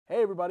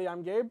Hey everybody,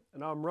 I'm Gabe.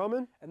 And I'm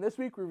Roman. And this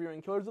week we're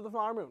reviewing Killers of the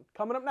Flower Moon.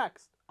 Coming up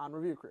next on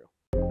Review Crew.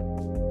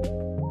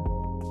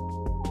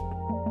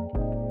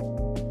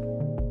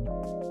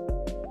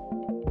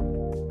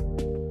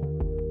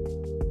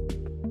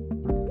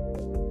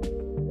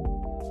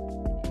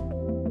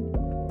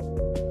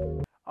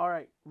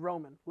 Alright,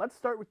 Roman, let's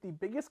start with the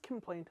biggest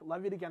complaint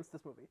levied against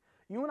this movie.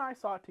 You and I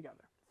saw it together.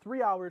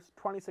 3 hours,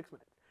 26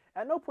 minutes.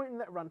 At no point in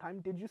that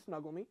runtime did you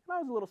snuggle me, and I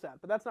was a little sad,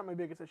 but that's not my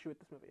biggest issue with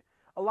this movie.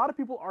 A lot of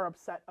people are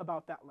upset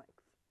about that length.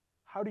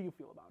 How do you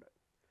feel about it?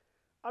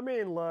 I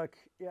mean, look,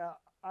 yeah,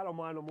 I don't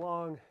mind them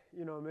long,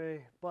 you know me,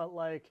 but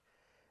like,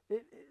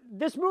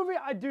 this movie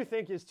I do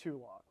think is too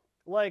long.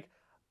 Like,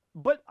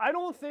 but I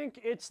don't think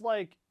it's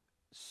like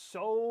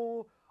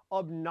so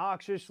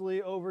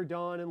obnoxiously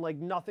overdone and like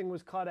nothing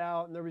was cut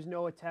out and there was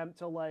no attempt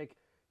to like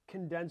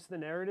condense the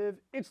narrative.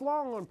 It's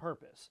long on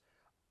purpose.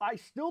 I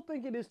still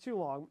think it is too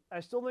long. I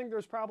still think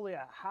there's probably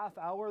a half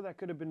hour that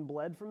could have been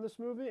bled from this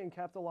movie and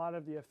kept a lot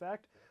of the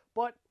effect.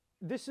 But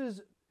this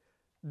is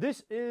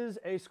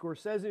a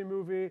Scorsese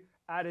movie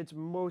at its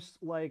most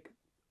like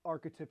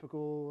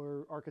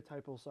archetypal,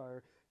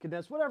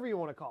 condensed, whatever you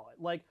want to call it.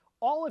 Like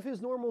all of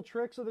his normal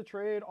tricks of the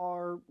trade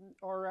are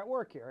at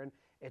work here. And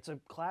it's a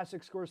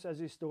classic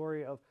Scorsese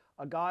story of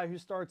a guy who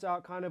starts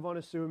out kind of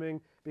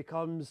unassuming,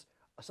 becomes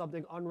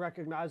something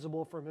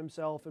unrecognizable from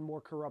himself and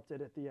more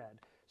corrupted at the end.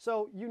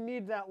 So you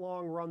need that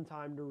long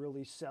runtime to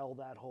really sell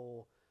that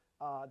whole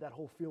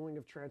feeling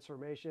of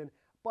transformation.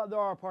 But there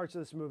are parts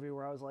of this movie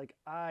where I was like,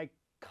 I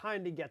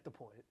kind of get the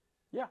point.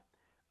 Yeah.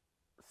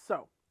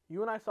 So,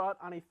 you and I saw it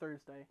on a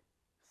Thursday.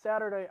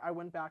 Saturday, I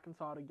went back and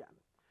saw it again.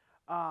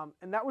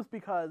 And that was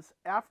because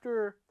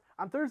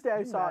on Thursday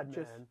I saw it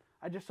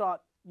I just saw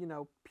it,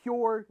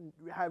 pure,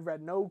 have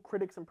read no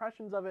critics'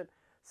 impressions of it.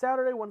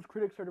 Saturday, once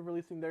critics started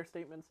releasing their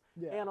statements,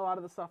 and a lot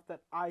of the stuff that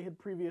I had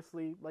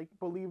previously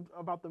believed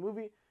about the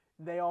movie,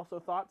 they also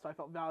thought, so I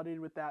felt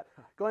validated with that.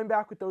 Going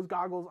back with those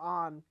goggles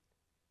on,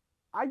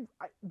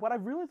 what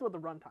I've realized about the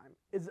runtime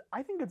is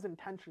I think it's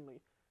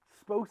intentionally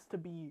supposed to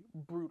be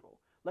brutal.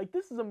 Like,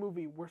 this is a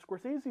movie where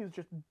Scorsese is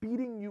just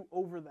beating you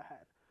over the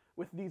head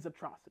with these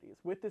atrocities,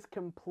 with this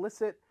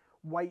complicit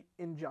white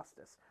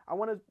injustice. I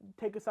want to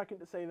take a second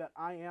to say that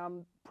I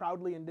am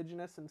proudly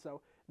indigenous, and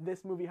so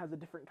this movie has a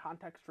different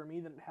context for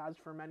me than it has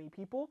for many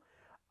people.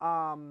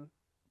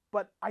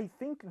 But I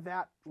think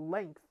that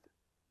length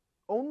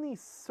only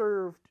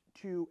served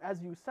to,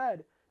 as you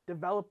said,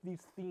 develop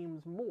these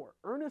themes more.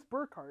 Ernest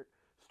Burkhart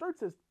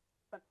starts as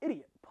an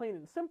idiot, plain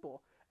and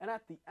simple, and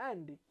at the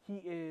end,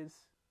 he is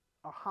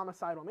a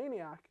homicidal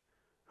maniac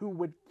who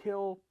would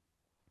kill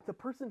the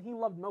person he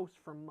loved most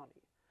for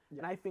money. Yeah.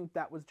 And I think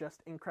that was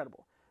just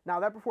incredible. Now,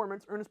 that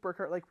performance, Ernest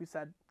Burkhart, like we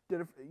said, it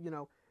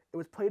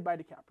was played by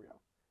DiCaprio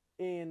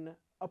in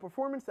a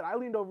performance that I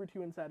leaned over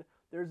to and said,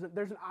 there's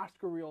an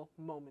Oscar reel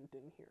moment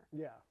in here.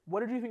 Yeah.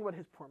 What did you think about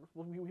his performance?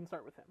 Well, we can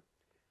start with him.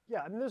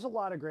 Yeah, I mean, there's a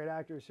lot of great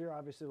actors here.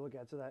 Obviously, we'll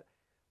get to that.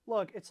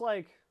 Look, it's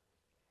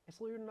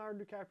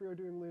Leonardo DiCaprio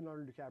doing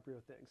Leonardo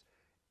DiCaprio things.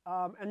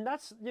 And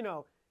that's,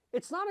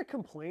 it's not a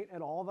complaint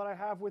at all that I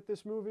have with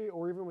this movie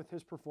or even with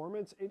his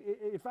performance.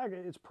 In fact,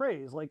 it's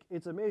praise. Like,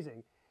 it's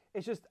amazing.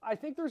 It's just, I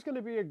think there's going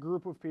to be a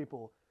group of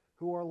people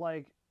who are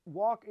like,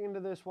 walk into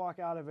this, walk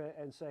out of it,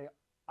 and say,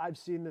 I've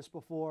seen this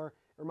before.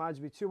 It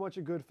reminds me too much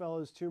of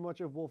Goodfellas, too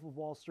much of Wolf of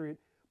Wall Street.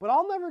 But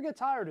I'll never get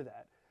tired of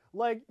that.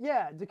 Like,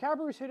 yeah,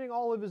 DiCaprio's hitting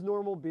all of his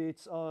normal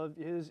beats of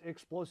his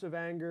explosive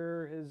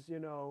anger, his,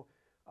 the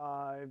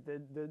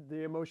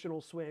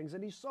emotional swings,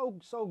 and he's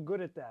so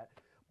good at that.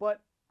 But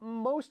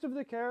most of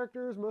the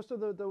characters, most of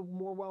the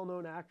more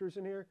well-known actors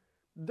in here,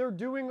 they're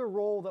doing a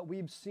role that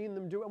we've seen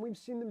them do, and we've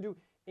seen them do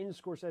in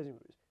Scorsese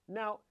movies.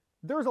 Now,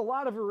 there's a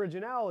lot of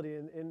originality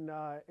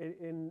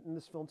in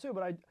this film too,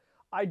 but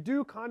I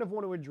do kind of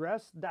want to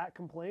address that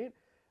complaint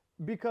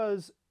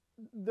because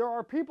there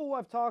are people who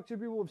I've talked to,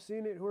 people who have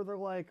seen it, who are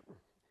like,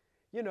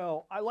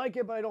 I like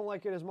it, but I don't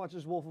like it as much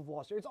as Wolf of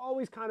Wall Street. It's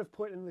always kind of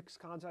put in this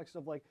context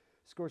of like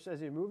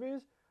Scorsese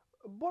movies.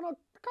 But on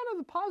kind of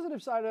the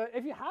positive side,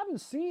 if you haven't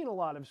seen a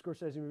lot of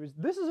Scorsese movies,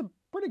 this is a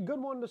pretty good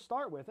one to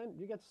start with, and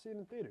you get to see it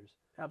in theaters.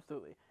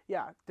 Absolutely.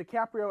 Yeah,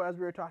 DiCaprio, as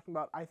we were talking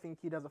about, I think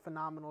he does a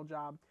phenomenal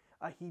job.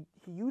 He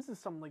uses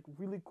some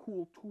really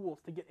cool tools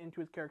to get into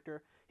his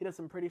character. He does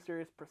some pretty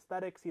serious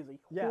prosthetics. He has a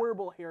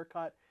horrible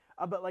haircut.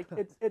 But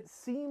it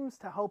seems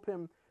to help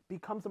him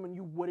become someone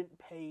you wouldn't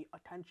pay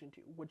attention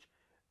to, which,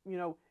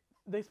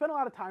 they spend a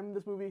lot of time in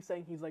this movie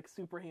saying he's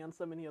super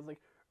handsome and he has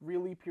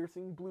really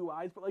piercing blue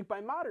eyes, but by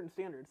modern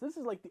standards, this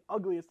is the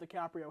ugliest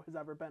DiCaprio has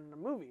ever been in a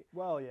movie.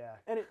 Well, yeah.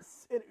 And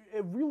it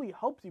really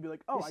helps you be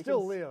like, oh, he's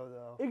still Leo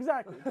though.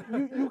 Exactly.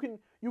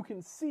 you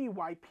can see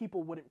why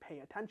people wouldn't pay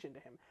attention to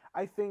him.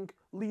 I think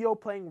Leo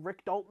playing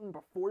Rick Dalton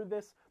before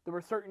this, there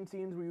were certain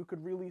scenes where you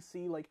could really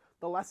see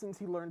the lessons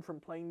he learned from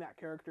playing that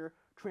character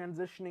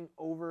transitioning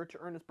over to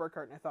Ernest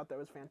Burkhart, and I thought that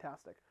was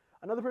fantastic.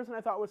 Another person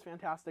I thought was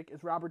fantastic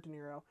is Robert De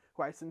Niro,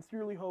 who I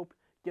sincerely hope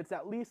gets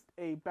at least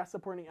a Best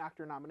Supporting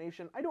Actor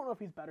nomination. I don't know if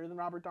he's better than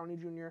Robert Downey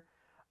Jr.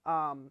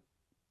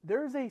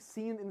 There's a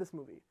scene in this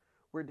movie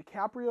where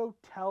DiCaprio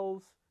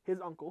tells his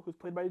uncle, who's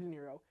played by De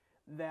Niro,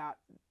 that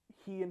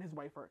he and his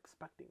wife are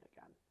expecting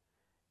again.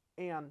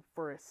 And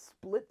for a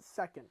split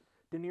second,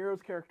 De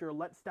Niro's character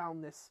lets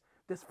down this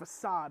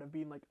facade of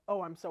being like,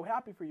 oh, I'm so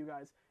happy for you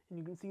guys. And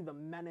you can see the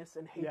menace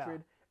and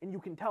hatred, and you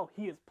can tell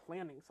he is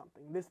planning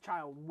something. This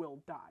child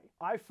will die.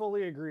 I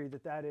fully agree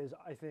that is,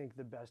 I think,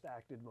 the best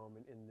acted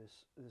moment in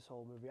this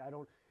whole movie.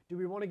 Do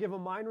we want to give a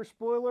minor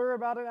spoiler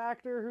about an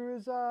actor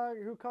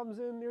who comes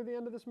in near the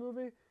end of this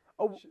movie?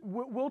 Oh,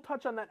 we'll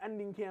touch on that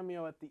ending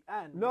cameo at the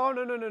end. No,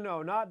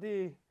 not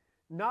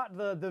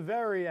the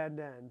very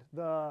end.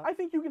 I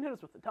think you can hit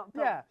us with it. Tell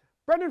yeah,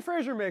 Brendan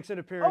Fraser makes an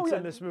appearance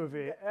in this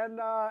movie, and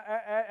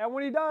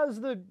when he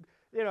does,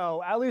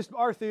 at least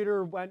our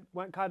theater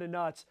went kind of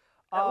nuts.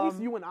 At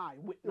least you and I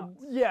went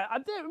nuts. Yeah,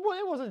 well,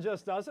 it wasn't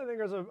just us. I think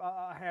there's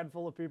a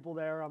handful of people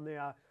there on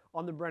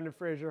the Brendan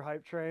Fraser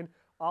hype train.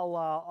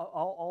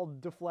 I'll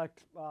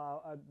deflect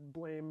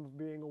blame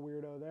being a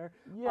weirdo there.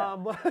 Yeah,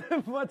 but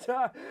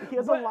he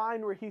has a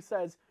line where he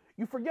says,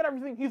 "You forget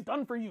everything he's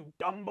done for you,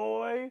 dumb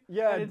boy."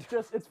 Yeah, and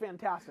it's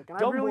fantastic. And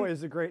dumb boy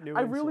is a great new.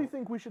 I really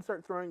think we should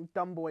start throwing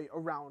dumb boy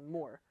around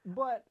more.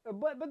 But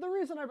the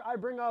reason I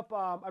bring up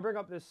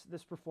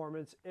this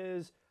performance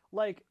is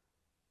like,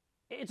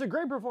 it's a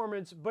great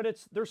performance, but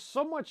there's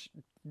so much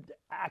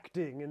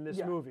acting in this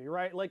movie,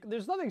 right? Like,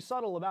 there's nothing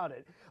subtle about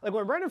it. Like,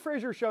 when Brendan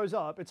Fraser shows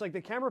up, it's like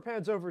the camera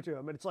pans over to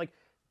him, and it's like,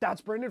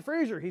 that's Brendan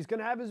Fraser. He's going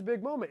to have his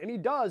big moment, and he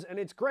does, and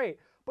it's great.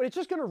 But it's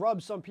just going to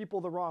rub some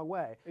people the wrong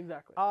way.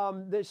 Exactly.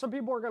 Some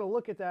people are going to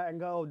look at that and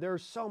go,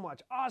 there's so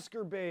much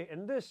Oscar bait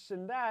and this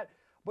and that.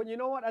 But you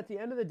know what? At the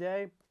end of the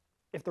day,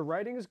 if the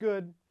writing is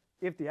good,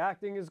 if the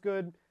acting is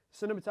good,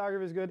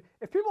 cinematography is good,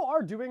 if people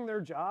are doing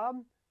their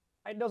job,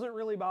 it doesn't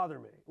really bother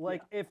me.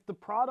 Like, if the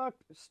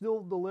product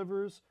still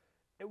delivers,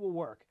 it will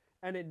work,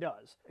 and it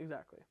does.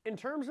 Exactly. In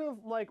terms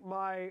of like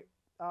the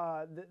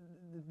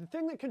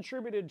thing that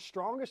contributed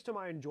strongest to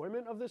my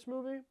enjoyment of this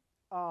movie,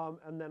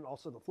 and then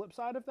also the flip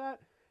side of that,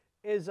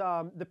 is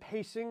the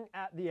pacing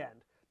at the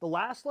end. The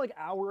last like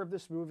hour of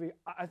this movie,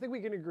 I think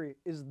we can agree,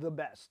 is the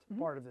best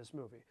part of this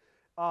movie.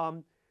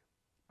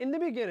 In the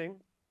beginning,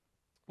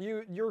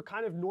 you're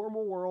kind of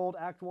normal world,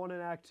 Act 1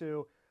 and Act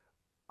 2.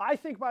 I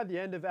think by the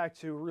end of Act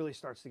 2, it really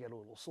starts to get a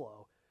little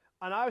slow.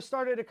 And I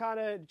started to kind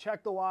of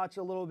check the watch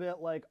a little bit,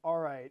 like, all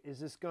right,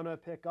 is this going to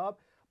pick up?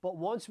 But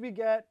once we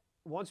get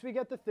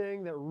the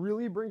thing that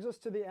really brings us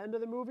to the end of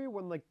the movie,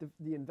 when like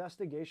the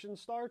investigation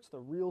starts, the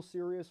real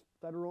serious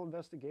federal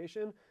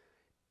investigation,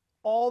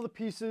 all the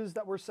pieces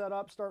that were set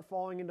up start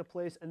falling into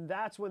place. And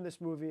that's when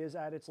this movie is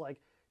at its like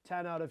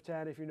 10 out of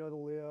 10, if you know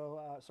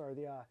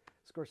the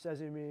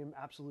Scorsese meme,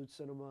 absolute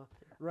cinema,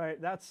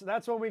 right? That's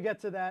when we get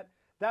to that.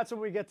 That's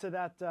when we get to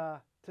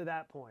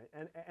that point,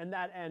 and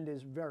that end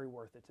is very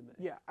worth it to me.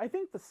 Yeah, I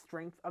think the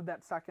strength of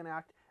that second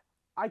act,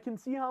 I can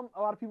see how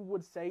a lot of people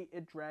would say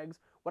it drags.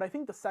 What I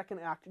think the second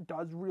act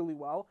does really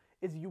well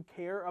is you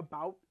care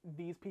about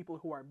these people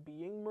who are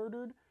being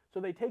murdered, so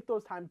they take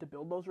those time to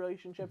build those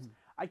relationships.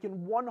 I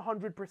can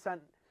 100%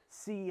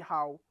 see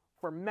how,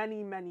 for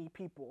many, many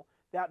people,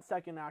 that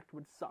second act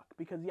would suck,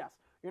 because yes,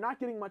 you're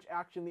not getting much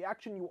action. The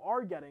action you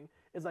are getting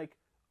is like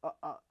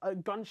a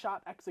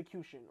gunshot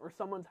execution or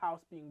someone's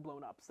house being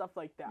blown up, stuff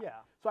like that. Yeah.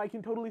 So I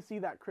can totally see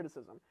that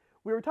criticism.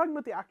 We were talking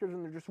about the actors,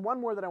 and there's just one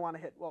more that I want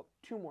to hit. Well,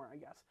 two more, I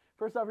guess.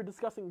 First off, we're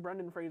discussing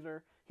Brendan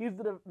Fraser. He's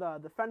the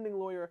defending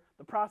lawyer,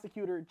 the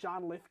prosecutor,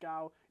 John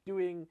Lithgow,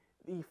 doing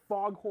the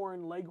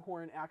foghorn,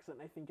 leghorn accent.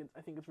 I think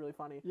it's really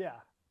funny. Yeah.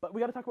 But we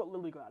got to talk about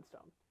Lily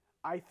Gladstone.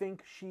 I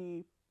think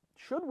she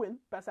should win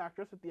Best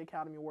Actress at the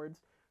Academy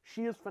Awards.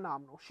 She is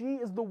phenomenal. She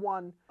is the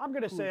one. I'm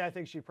going to say I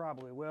think she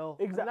probably will.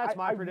 Exactly. That's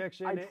my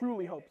prediction. I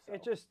truly hope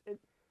so.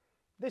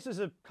 This is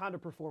a kind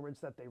of performance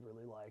that they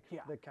really like,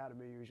 the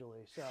Academy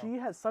usually. So. She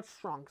has such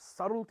strong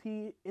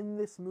subtlety in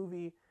this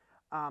movie.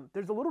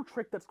 There's a little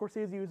trick that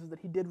Scorsese uses that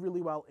he did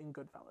really well in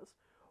Goodfellas.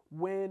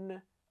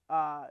 When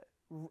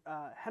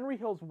Henry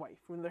Hill's wife,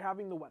 when they're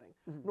having the wedding,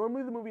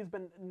 normally the movie has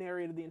been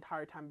narrated the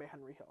entire time by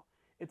Henry Hill.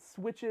 It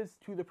switches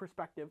to the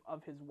perspective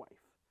of his wife.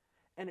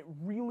 And it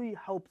really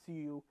helps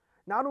you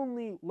not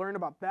only learn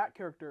about that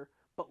character,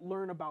 but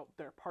learn about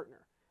their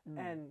partner.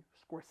 And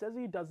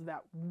Scorsese does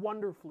that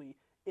wonderfully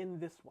in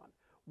this one,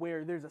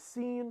 where there's a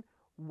scene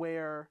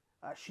where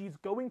she's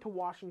going to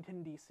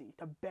Washington, D.C.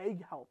 to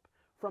beg help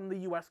from the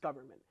U.S.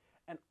 government.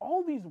 And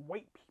all these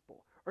white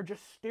people are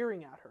just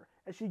staring at her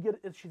as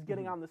she's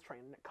getting on this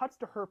train. And it cuts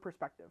to her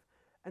perspective.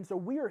 And so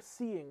we are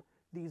seeing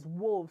these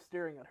wolves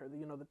staring at her.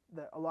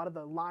 A lot of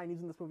the line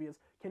used in this movie is,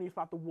 can you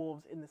spot the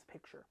wolves in this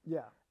picture?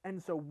 Yeah.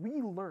 And so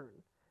we learn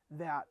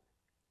that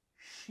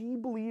she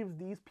believes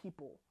these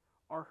people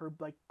are her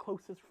like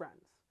closest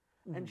friends,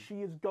 and she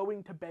is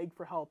going to beg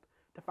for help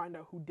to find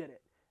out who did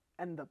it.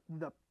 And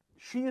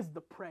she is the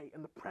prey,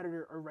 and the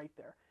predator are right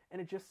there, and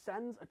it just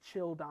sends a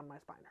chill down my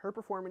spine. Her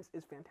performance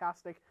is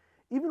fantastic,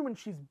 even when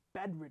she's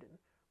bedridden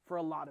for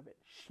a lot of it.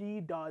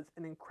 She does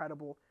an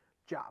incredible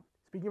job.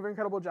 Speaking of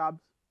incredible jobs,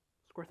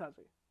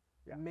 Scorsese,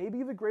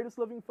 maybe the greatest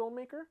living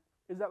filmmaker.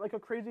 Is that like a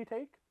crazy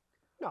take?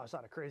 No, it's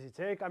not a crazy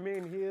take. I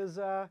mean,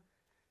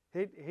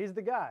 He's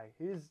the guy.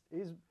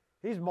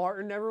 He's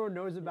Martin. Everyone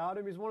knows about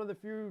him. He's one of the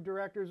few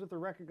directors with a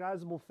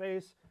recognizable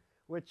face,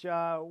 which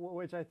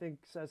I think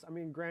says. I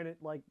mean, granted,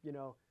 like, you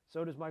know,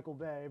 so does Michael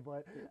Bay,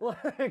 but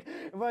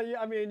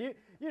I mean,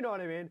 you know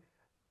what I mean.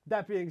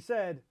 That being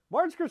said,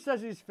 Martin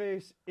Scorsese's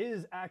face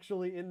is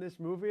actually in this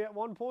movie at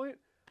one point.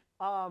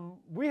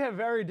 We have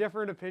very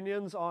different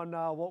opinions on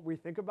what we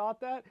think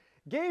about that.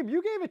 Gabe,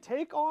 you gave a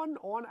take on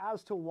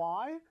as to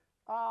why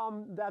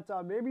that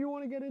maybe you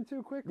want to get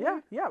into quickly.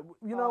 Yeah.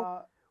 You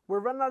know, we're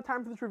running out of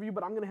time for this review,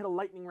 but I'm going to hit a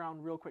lightning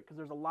round real quick because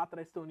there's a lot that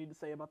I still need to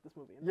say about this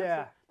movie.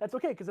 And that's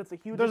okay because it's a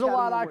huge. There's a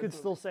lot I could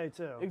still say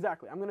too.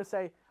 Exactly. I'm going to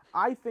say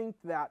I think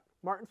that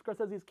Martin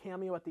Scorsese's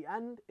cameo at the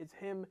end is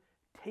him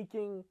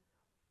taking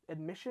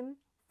admission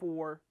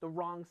for the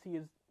wrongs he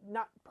has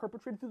not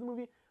perpetrated through the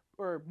movie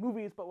or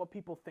movies, but what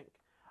people think.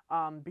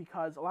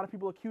 Because a lot of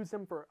people accuse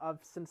him of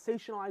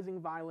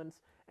sensationalizing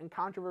violence and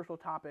controversial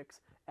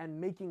topics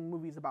and making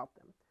movies about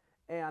them.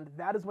 And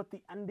that is what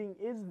the ending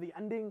is. The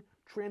ending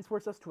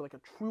transports us to like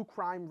a true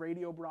crime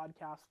radio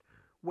broadcast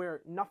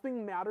where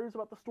nothing matters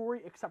about the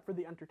story except for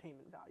the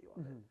entertainment value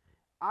of it.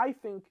 I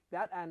think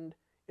that end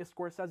is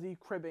Scorsese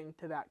cribbing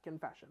to that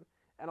confession.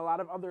 And a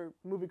lot of other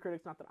movie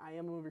critics, not that I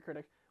am a movie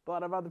critic, but a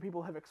lot of other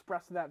people have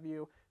expressed that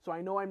view. So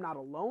I know I'm not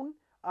alone,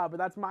 but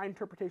that's my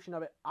interpretation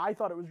of it. I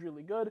thought it was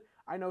really good.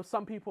 I know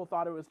some people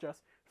thought it was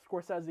just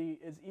Scorsese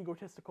is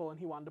egotistical and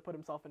he wanted to put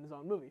himself in his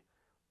own movie.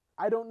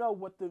 I don't know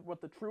what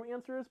the true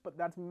answer is, but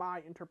that's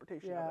my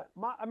interpretation of it.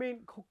 I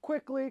mean,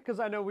 quickly, because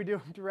I know we do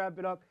have to wrap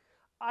it up.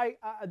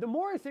 The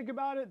more I think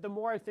about it, the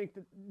more I think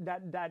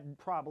that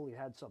probably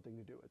had something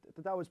to do with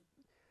it.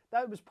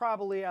 That was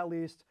probably at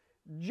least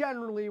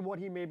generally what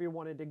he maybe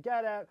wanted to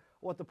get at,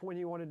 what the point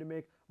he wanted to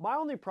make. My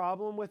only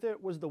problem with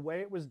it was the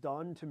way it was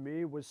done to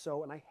me was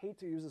so, and I hate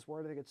to use this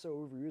word, I think it's so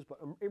overused, but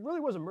it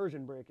really was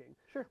immersion breaking.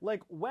 Sure.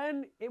 Like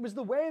when it was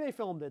the way they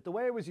filmed it, the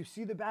way it was you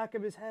see the back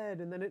of his head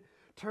and then it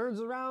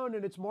turns around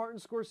and it's Martin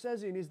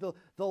Scorsese and he's the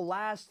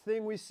last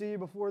thing we see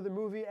before the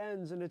movie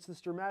ends and it's this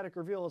dramatic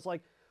reveal. It's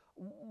like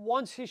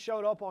once he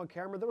showed up on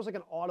camera, there was like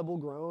an audible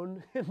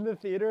groan in the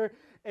theater.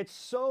 It's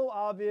so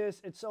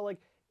obvious. It's so like,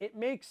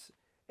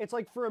 it's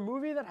like for a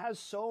movie that has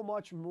so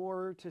much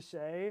more to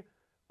say,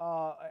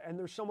 and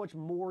there's so much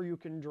more you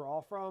can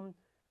draw from,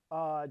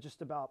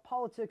 just about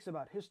politics,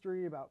 about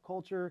history, about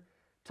culture,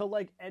 to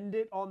like end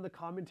it on the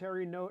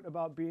commentary note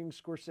about being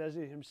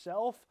Scorsese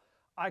himself,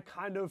 I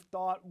kind of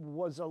thought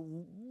was a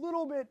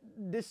little bit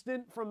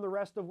distant from the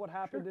rest of what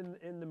happened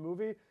in the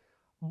movie.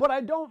 But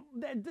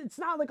it's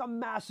not like a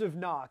massive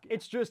knock.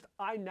 It's just,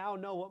 I now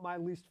know what my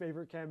least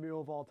favorite cameo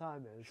of all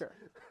time is. Sure.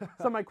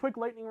 So my quick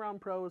lightning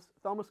round pros,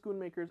 Thelma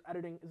Schoonmaker's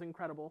editing is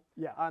incredible.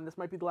 Yeah. And this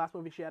might be the last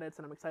movie she edits,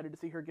 and I'm excited to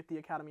see her get the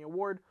Academy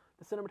Award.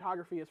 The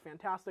cinematography is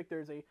fantastic.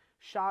 There's a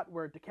shot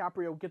where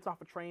DiCaprio gets off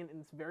a train, and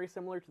it's very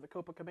similar to the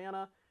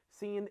Copacabana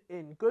scene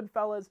in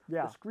Goodfellas.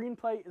 Yeah. The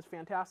screenplay is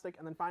fantastic.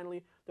 And then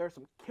finally, there are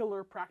some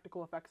killer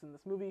practical effects in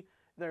this movie.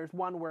 There's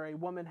one where a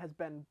woman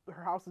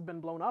her house has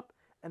been blown up,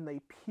 and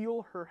they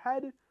peel her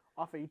head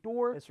off a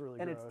door. It's really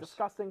and gross. It's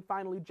disgusting.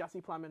 Finally,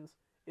 Jesse Plemons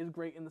is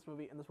great in this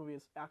movie, and this movie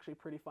is actually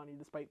pretty funny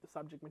despite the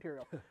subject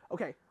material.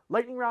 Okay,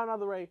 lightning round out of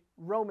the way.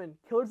 Roman,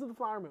 Killers of the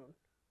Flower Moon.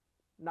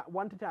 Not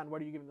 1 to 10.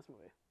 What are you giving this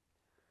movie?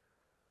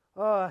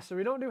 So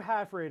we don't do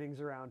half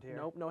ratings around here.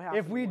 Nope, no half.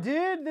 If we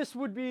did, this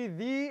would be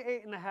the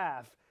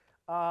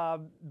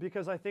 8.5,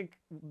 because I think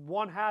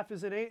one half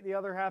is an 8, the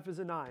other half is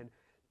a 9.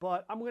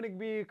 But I'm going to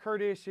be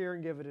courteous here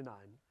and give it a 9.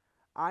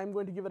 I'm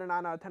going to give it a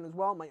 9 out of 10 as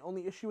well. My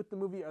only issue with the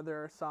movie are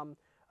there are some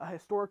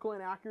historical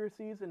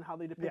inaccuracies in how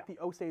they depict the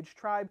Osage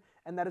tribe,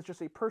 and that is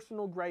just a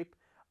personal gripe.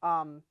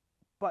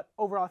 But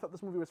overall, I thought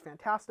this movie was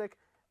fantastic.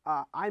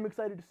 I'm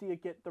excited to see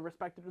it get the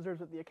respect it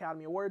deserves at the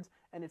Academy Awards,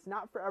 and it's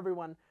not for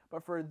everyone,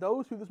 but for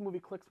those who this movie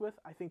clicks with,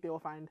 I think they will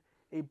find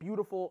a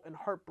beautiful and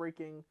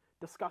heartbreaking,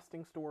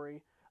 disgusting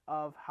story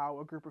of how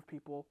a group of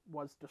people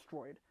was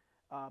destroyed.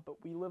 But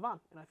we live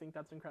on, and I think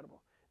that's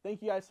incredible.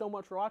 Thank you guys so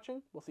much for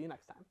watching. We'll see you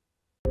next time.